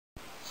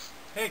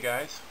Hey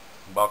guys,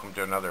 welcome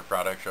to another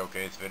product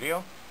showcase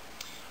video.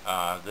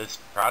 This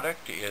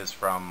product is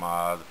from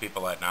the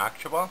people at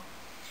Noctua,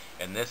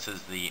 and this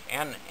is the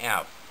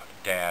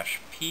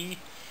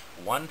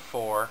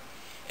NF-P14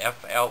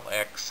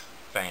 FLX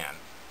fan.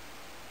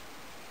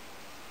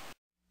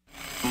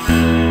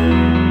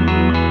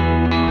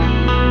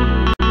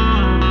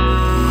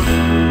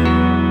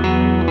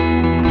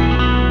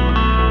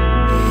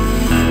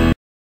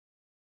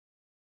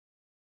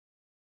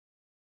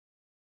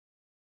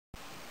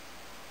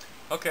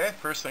 Okay,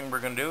 first thing we're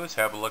going to do is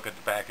have a look at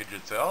the package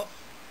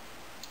itself.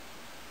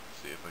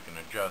 See if we can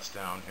adjust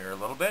down here a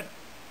little bit.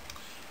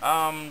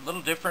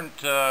 Little different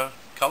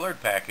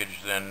colored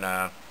package than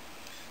the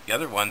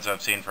other ones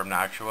I've seen from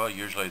Noctua.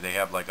 Usually they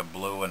have like a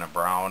blue and a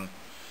brown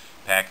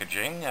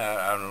packaging.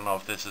 I don't know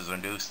if this is a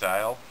new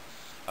style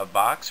of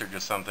box or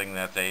just something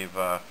that they've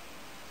are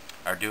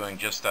doing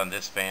just on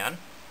this fan.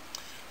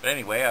 But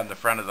anyway, on the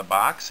front of the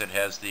box it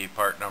has the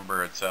part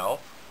number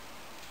itself,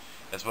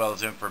 as well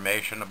as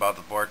information about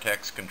the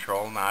vortex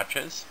control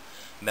notches,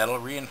 metal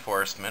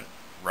reinforcement,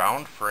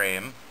 round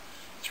frame,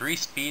 3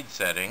 speed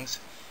settings,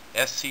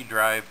 SC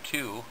drive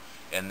 2,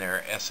 and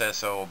their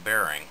SSO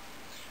bearing,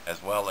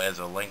 as well as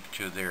a link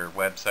to their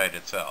website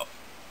itself.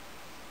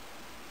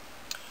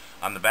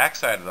 On the back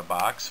side of the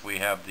box we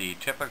have the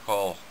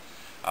typical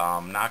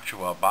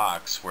Noctua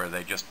box where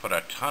they just put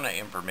a ton of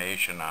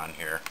information on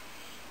here.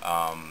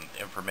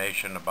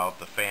 Information about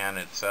the fan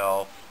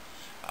itself,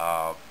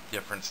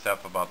 different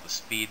stuff about the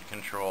speed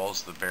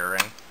controls, the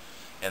bearing,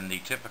 and the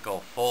typical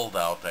fold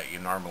out that you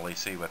normally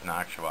see with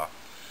Noctua.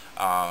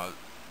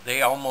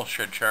 They almost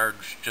should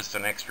charge just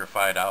an extra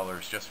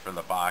 $5 just for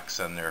the box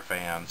and their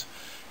fans,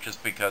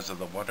 just because of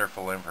the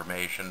wonderful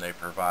information they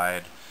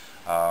provide,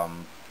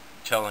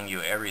 telling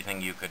you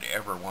everything you could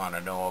ever want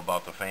to know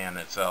about the fan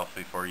itself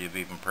before you've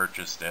even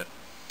purchased it.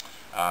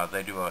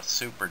 They do a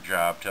super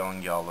job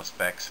telling you all the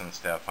specs and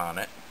stuff on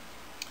it.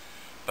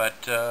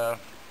 But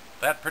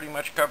that pretty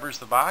much covers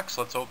the box.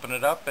 Let's open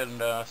it up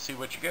and see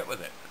what you get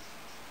with it.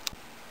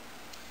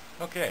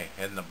 Okay,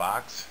 in the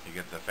box you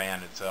get the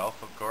fan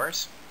itself, of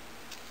course.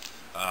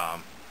 A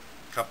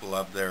couple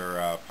of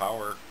their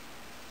power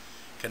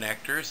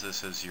connectors.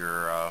 This is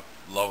your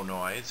low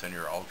noise and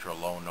your ultra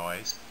low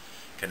noise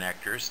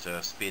connectors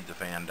to speed the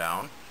fan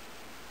down.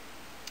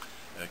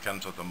 It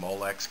comes with a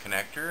Molex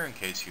connector in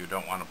case you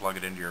don't want to plug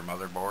it into your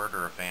motherboard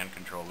or a fan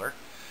controller.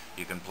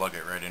 You can plug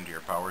it right into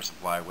your power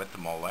supply with the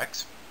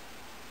Molex.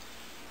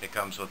 It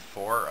comes with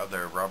 4 of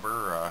their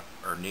rubber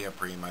or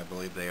neoprene, I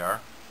believe they are,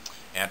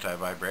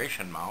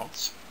 anti-vibration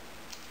mounts,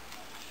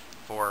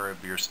 4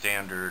 of your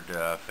standard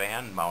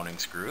fan mounting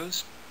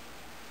screws,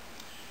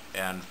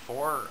 and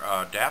 4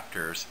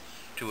 adapters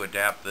to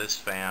adapt this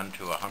fan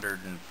to a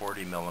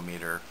 140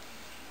 millimeter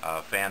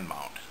fan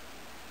mount.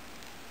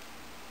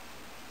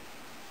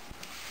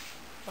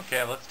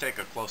 Okay, let's take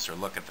a closer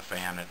look at the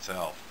fan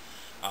itself.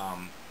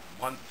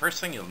 First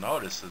thing you'll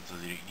notice is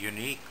the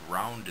unique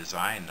round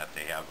design that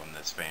they have on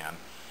this fan.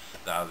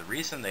 The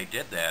reason they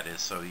did that is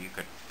so you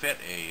could fit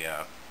a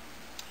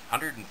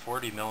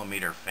 140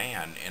 millimeter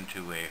fan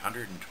into a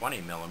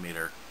 120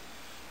 millimeter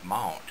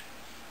mount,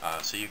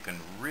 so you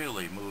can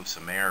really move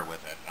some air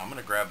with it. I'm going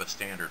to grab a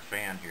standard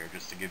fan here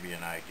just to give you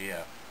an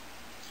idea.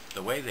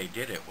 The way they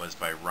did it was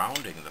by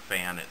rounding the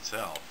fan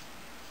itself.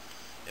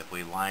 If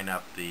we line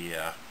up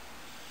the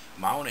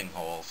mounting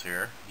holes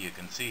here, you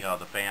can see how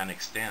the fan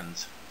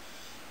extends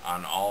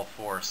on all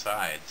 4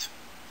 sides,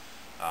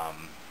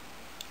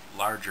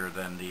 larger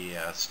than the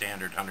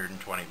standard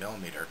 120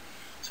 millimeter,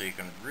 so you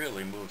can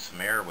really move some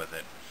air with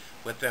it.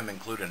 With them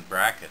included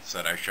brackets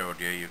that I showed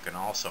you, you can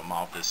also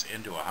mount this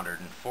into a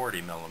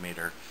 140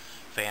 millimeter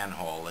fan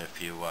hole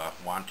if you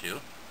want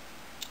to.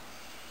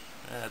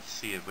 Let's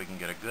see if we can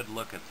get a good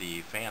look at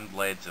the fan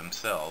blades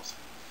themselves.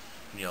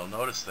 And you'll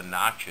notice the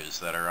notches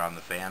that are on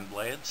the fan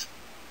blades.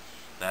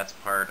 That's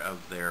part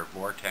of their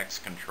vortex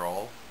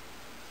control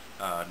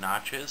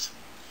notches.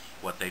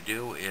 What they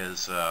do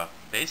is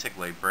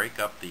basically break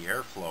up the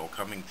airflow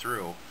coming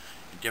through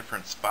in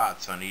different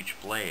spots on each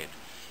blade,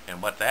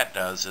 and what that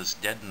does is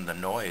deaden the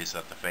noise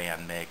that the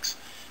fan makes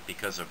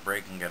because of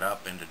breaking it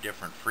up into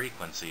different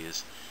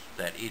frequencies,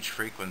 that each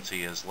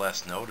frequency is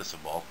less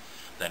noticeable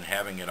than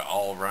having it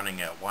all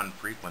running at one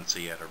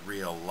frequency at a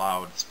real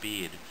loud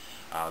speed.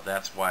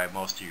 That's why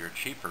most of your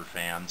cheaper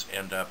fans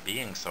end up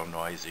being so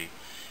noisy,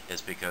 is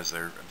because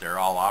they're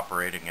all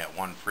operating at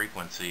one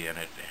frequency, and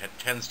it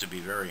tends to be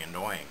very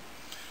annoying.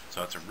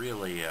 So it's a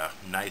really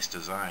nice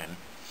design.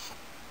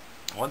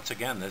 Once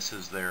again, this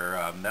is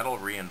their metal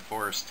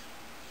reinforced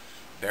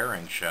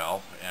bearing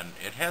shell, and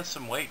it has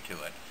some weight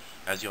to it.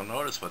 As you'll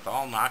notice with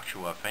all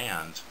Noctua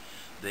fans,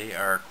 they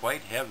are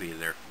quite heavy.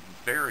 They're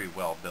very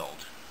well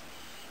built,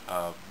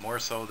 more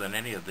so than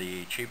any of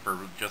the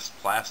cheaper just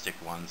plastic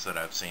ones that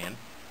I've seen.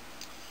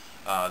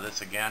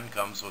 This again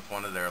comes with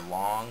one of their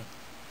long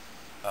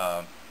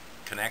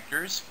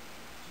connectors.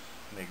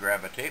 Let me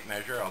grab a tape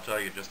measure. I'll tell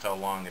you just how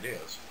long it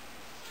is.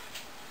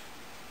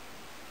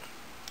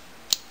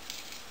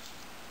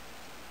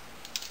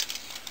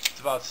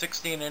 about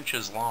 16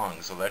 inches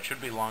long, so that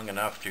should be long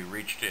enough to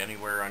reach to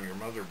anywhere on your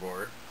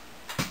motherboard,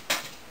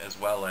 as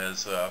well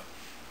as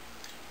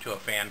to a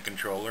fan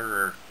controller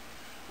or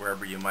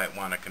wherever you might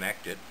want to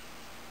connect it.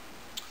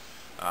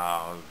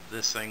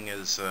 This thing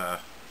is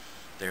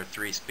their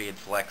 3-speed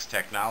flex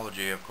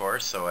technology, of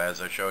course, so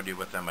as I showed you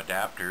with them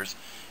adapters,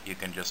 you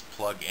can just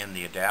plug in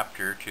the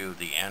adapter to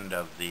the end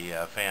of the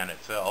fan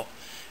itself,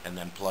 and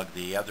then plug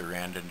the other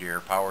end into your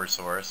power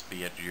source,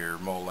 be it your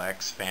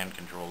Molex fan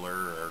controller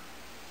or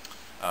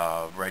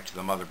right to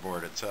the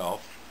motherboard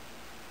itself.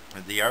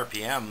 The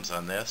RPMs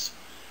on this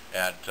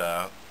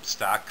at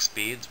stock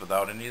speeds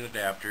without any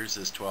adapters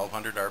is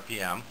 1200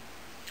 RPM.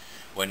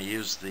 When you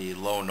use the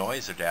low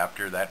noise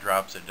adapter, that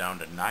drops it down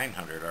to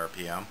 900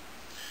 RPM.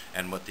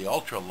 And with the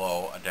ultra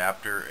low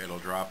adapter, it'll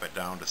drop it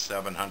down to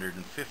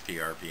 750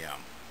 RPM.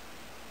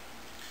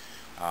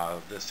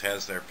 This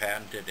has their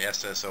patented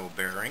SSO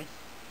bearing,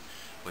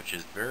 which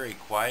is very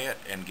quiet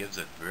and gives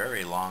it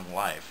very long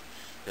life.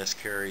 This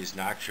carries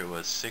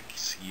Noctua's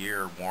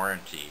 6-year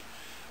warranty.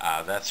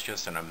 That's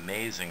just an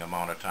amazing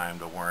amount of time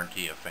to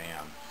warranty a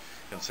fan,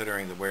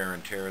 considering the wear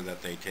and tear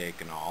that they take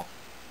and all.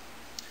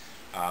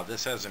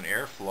 This has an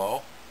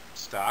airflow,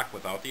 stock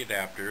without the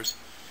adapters,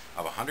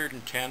 of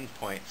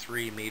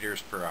 110.3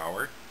 meters per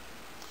hour.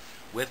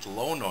 With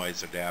low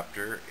noise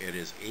adapter, it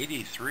is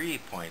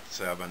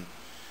 83.7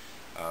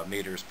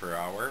 meters per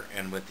hour,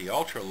 and with the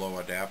ultra low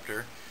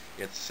adapter,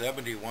 it's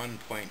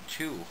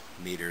 71.2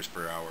 meters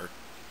per hour.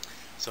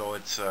 So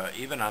it's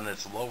even on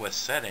its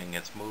lowest setting,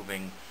 it's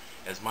moving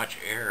as much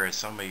air as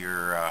some of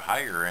your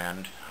higher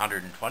end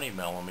 120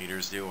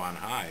 millimeters do on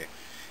high.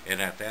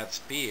 And at that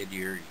speed,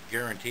 you're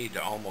guaranteed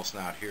to almost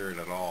not hear it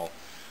at all.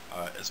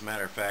 As a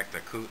matter of fact,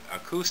 the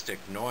acoustic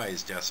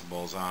noise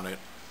decibels on it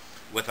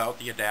without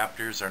the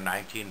adapters are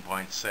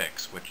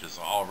 19.6, which is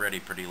already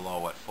pretty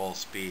low at full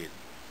speed.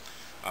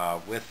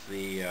 With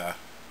the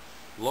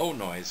low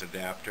noise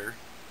adapter,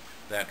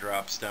 that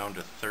drops down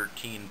to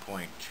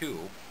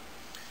 13.2,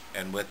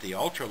 and with the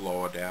ultra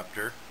low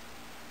adapter,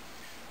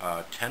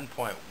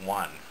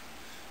 10.1.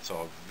 So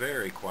a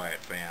very quiet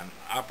fan.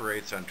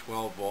 Operates on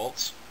 12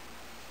 volts,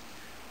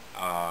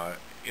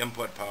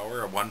 input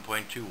power of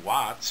 1.2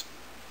 watts,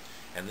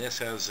 and this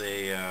has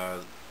a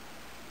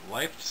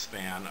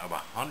lifespan of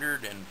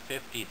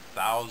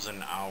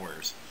 150,000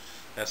 hours.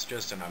 That's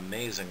just an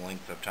amazing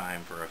length of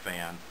time for a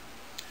fan.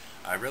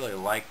 I really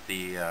like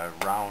the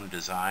round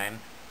design.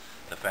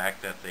 The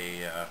fact that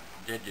they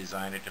did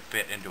design it to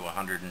fit into a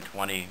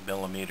 120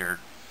 millimeter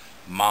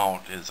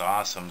mount is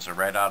awesome. So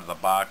right out of the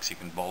box you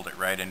can bolt it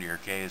right into your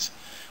case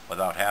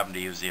without having to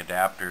use the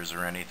adapters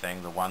or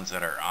anything. The ones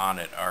that are on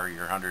it are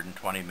your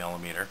 120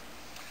 millimeter.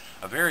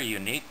 A very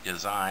unique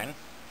design.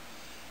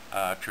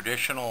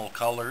 Traditional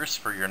colors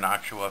for your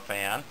Noctua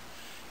fan,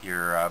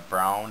 your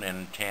brown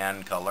and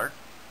tan color.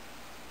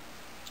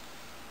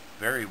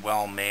 Very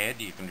well made.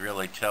 You can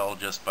really tell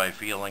just by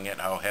feeling it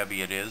how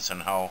heavy it is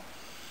and how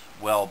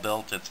well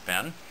built it's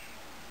been.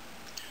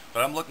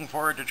 But I'm looking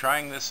forward to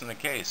trying this in the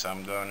case.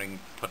 I'm going to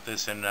put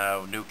this in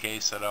a new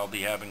case that I'll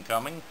be having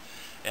coming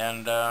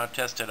and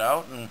test it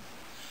out, and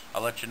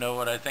I'll let you know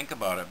what I think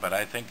about it. But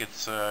I think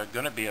it's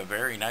going to be a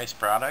very nice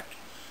product.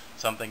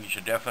 Something you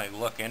should definitely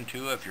look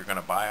into if you're going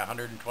to buy a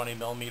 120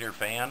 millimeter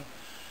fan.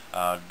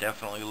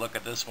 Definitely look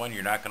at this one.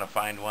 You're not going to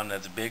find one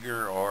that's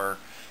bigger or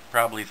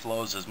probably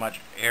flows as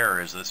much air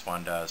as this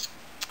one does.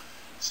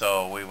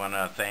 So we want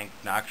to thank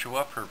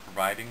Noctua for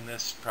providing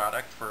this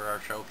product for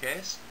our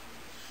showcase.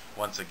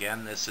 Once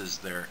again, this is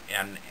their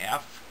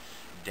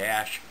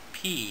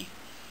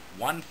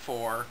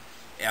NF-P14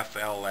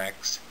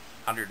 FLX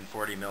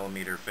 140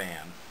 millimeter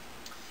fan.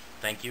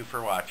 Thank you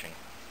for watching.